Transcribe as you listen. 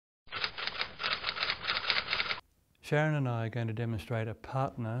Sharon and I are going to demonstrate a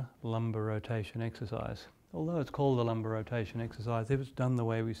partner lumbar rotation exercise. Although it's called the lumbar rotation exercise, if it's done the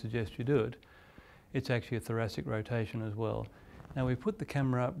way we suggest you do it, it's actually a thoracic rotation as well. Now we put the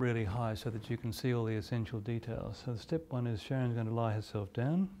camera up really high so that you can see all the essential details. So step one is Sharon's going to lie herself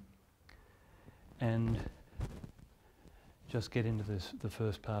down and just get into the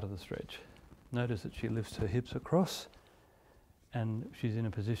first part of the stretch. Notice that she lifts her hips across and she's in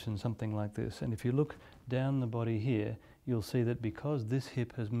a position something like this. And if you look down the body here, you'll see that because this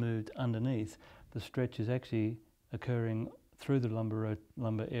hip has moved underneath, the stretch is actually occurring through the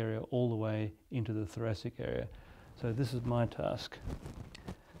lumbar area all the way into the thoracic area. So this is my task.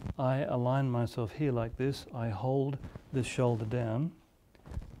 I align myself here like this. I hold this shoulder down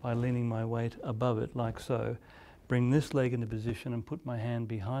by leaning my weight above it like so. Bring this leg into position and put my hand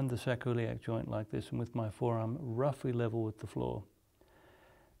behind the sacroiliac joint like this and with my forearm roughly level with the floor.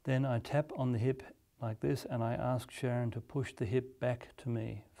 Then I tap on the hip like this and I ask Sharon to push the hip back to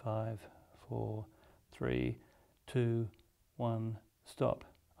me. 5, 4, 3, 2, 1, stop.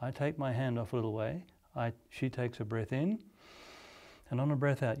 I take my hand off a little way. She takes a breath in, and on a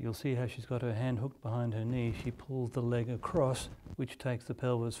breath out you'll see how she's got her hand hooked behind her knee. She pulls the leg across, which takes the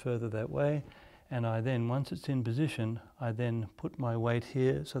pelvis further that way. And I then, once it's in position, I then put my weight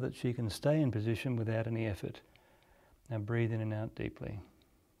here so that she can stay in position without any effort. Now breathe in and out deeply.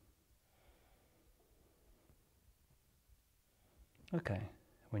 Okay,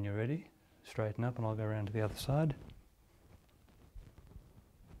 when you're ready, straighten up and I'll go around to the other side.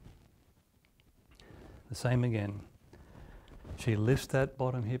 The same again. She lifts that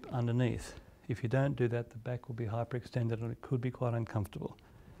bottom hip underneath. If you don't do that, the back will be hyperextended and it could be quite uncomfortable.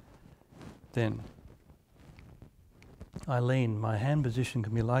 Then I lean. My hand position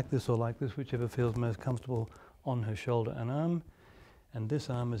can be like this or like this, whichever feels most comfortable, on her shoulder and arm. And this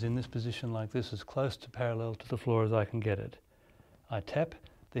arm is in this position like this, as close to parallel to the floor as I can get it. I tap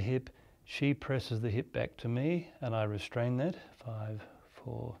the hip, she presses the hip back to me, and I restrain that. 5,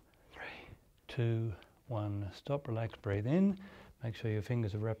 4, 3, 2, 1. Stop, relax, breathe in. Make sure your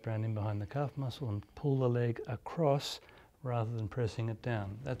fingers are wrapped around in behind the calf muscle and pull the leg across rather than pressing it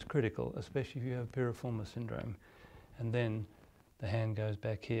down. That's critical, especially if you have piriformis syndrome. And then the hand goes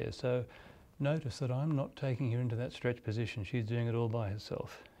back here. So notice that I'm not taking her into that stretch position. She's doing it all by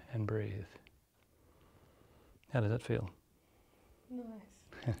herself. And breathe. How does that feel?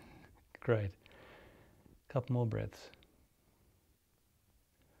 Nice. Great. Couple more breaths.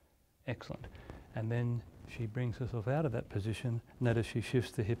 Excellent. And then she brings herself out of that position. Notice she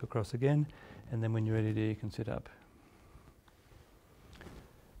shifts the hip across again. And then when you're ready to, you can sit up.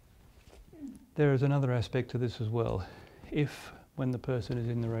 There is another aspect to this as well. If, when the person is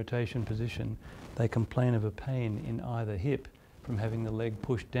in the rotation position, they complain of a pain in either hip from having the leg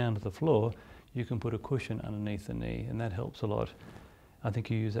pushed down to the floor, you can put a cushion underneath the knee, and that helps a lot. I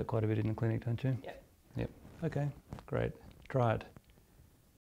think you use that quite a bit in the clinic, don't you? Yep. Yep. Okay, great. Try it.